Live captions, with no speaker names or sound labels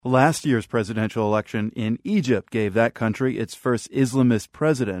Last year's presidential election in Egypt gave that country its first Islamist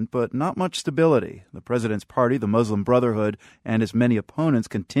president, but not much stability. The president's party, the Muslim Brotherhood, and its many opponents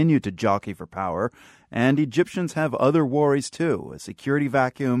continue to jockey for power. And Egyptians have other worries, too, a security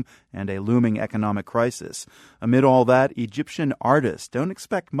vacuum and a looming economic crisis. Amid all that, Egyptian artists don't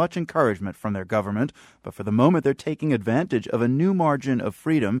expect much encouragement from their government, but for the moment they're taking advantage of a new margin of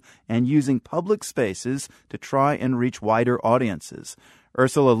freedom and using public spaces to try and reach wider audiences.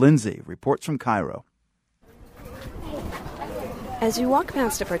 Ursula Lindsay reports from Cairo. As you walk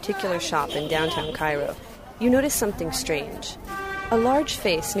past a particular shop in downtown Cairo, you notice something strange. A large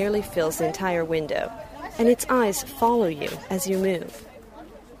face nearly fills the entire window, and its eyes follow you as you move.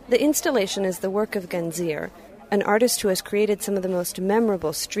 The installation is the work of Ganzir, an artist who has created some of the most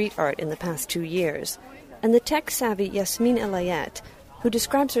memorable street art in the past 2 years, and the tech-savvy Yasmin Elayat, who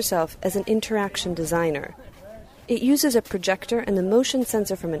describes herself as an interaction designer. It uses a projector and the motion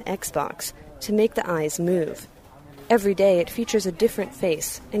sensor from an Xbox to make the eyes move. Every day it features a different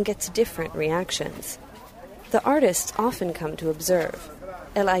face and gets different reactions. The artists often come to observe.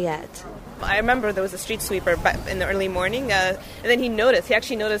 Elayat. I remember there was a street sweeper back in the early morning, and then he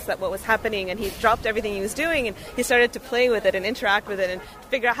actually noticed that what was happening, and he dropped everything he was doing, and he started to play with it and interact with it and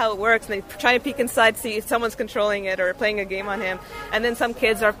figure out how it works, and they try to peek inside, see if someone's controlling it or playing a game on him. And then some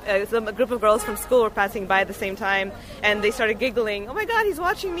kids, a group of girls from school were passing by at the same time, and they started giggling, "Oh my God, he's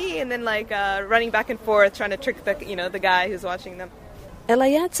watching me!" And then running back and forth, trying to trick the guy who's watching them.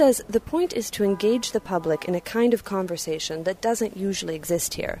 Elayat says the point is to engage the public in a kind of conversation that doesn't usually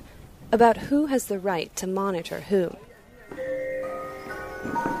exist here, about who has the right to monitor whom.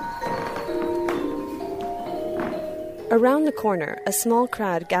 Around the corner, a small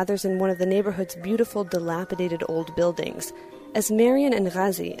crowd gathers in one of the neighborhood's beautiful, dilapidated old buildings, as Marian and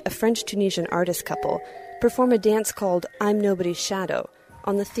Ghazi, a French-Tunisian artist couple, perform a dance called I'm Nobody's Shadow,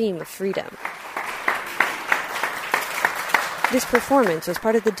 on the theme of freedom. This performance was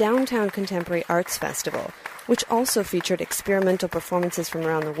part of the Downtown Contemporary Arts Festival, which also featured experimental performances from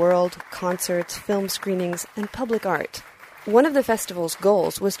around the world, concerts, film screenings, and public art. One of the festival's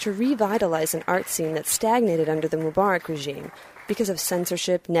goals was to revitalize an art scene that stagnated under the Mubarak regime because of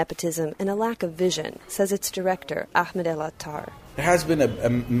censorship, nepotism, and a lack of vision, says its director, Ahmed El-Attar. There has been a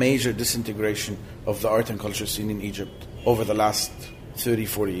major disintegration of the art and culture scene in Egypt over the last 30,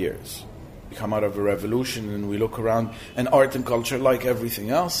 40 years. We come out of a revolution and we look around, and art and culture, like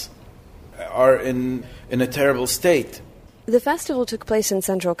everything else, are in a terrible state. The festival took place in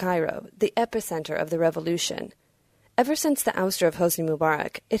central Cairo, the epicenter of the revolution. Ever since the ouster of Hosni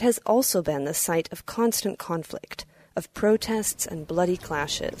Mubarak, it has also been the site of constant conflict, of protests and bloody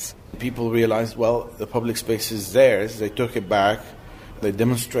clashes. People realized, well, the public space is theirs. They took it back. They're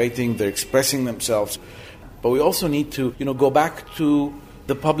demonstrating. They're expressing themselves. But we also need to, go back to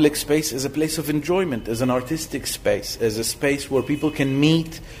the public space as a place of enjoyment, as an artistic space, as a space where people can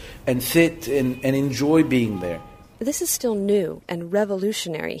meet and sit and enjoy being there. This is still new and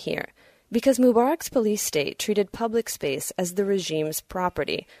revolutionary here, because Mubarak's police state treated public space as the regime's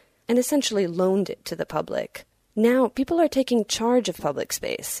property and essentially loaned it to the public. Now, people are taking charge of public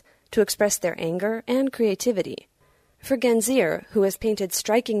space to express their anger and creativity. For Ganzir, who has painted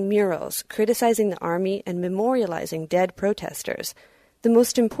striking murals criticizing the army and memorializing dead protesters, the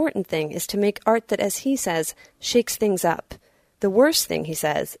most important thing is to make art that, as he says, shakes things up. The worst thing, he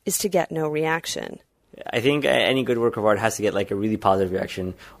says, is to get no reaction. I think any good work of art has to get a really positive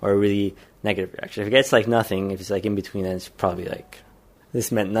reaction or a really negative reaction. If it gets nothing, if it's in between, then it's probably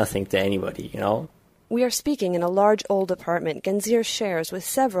this meant nothing to anybody, We are speaking in a large old apartment Ganzir shares with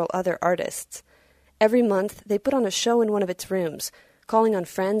several other artists. Every month, they put on a show in one of its rooms, calling on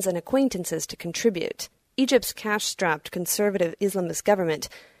friends and acquaintances to contribute. Egypt's cash-strapped conservative Islamist government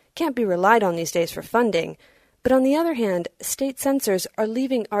can't be relied on these days for funding, but on the other hand, state censors are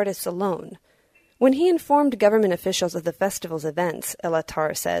leaving artists alone. When he informed government officials of the festival's events,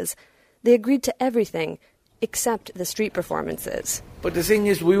 El-Attar says, they agreed to everything except the street performances. But the thing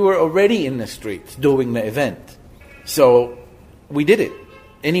is, we were already in the streets doing the event. So we did it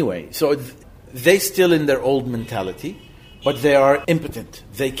anyway. So they still in their old mentality, but they are impotent.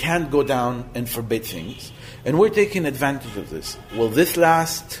 They can't go down and forbid things. And we're taking advantage of this. Will this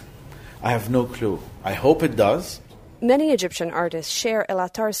last? I have no clue. I hope it does. Many Egyptian artists share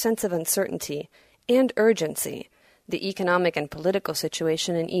El-Attar's sense of uncertainty and urgency. The economic and political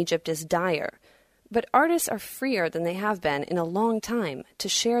situation in Egypt is dire. But artists are freer than they have been in a long time to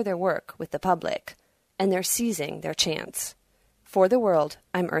share their work with the public. And they're seizing their chance. For The World,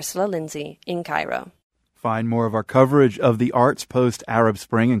 I'm Ursula Lindsay in Cairo. Find more of our coverage of the arts post-Arab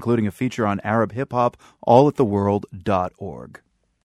Spring, including a feature on Arab hip-hop, all at theworld.org.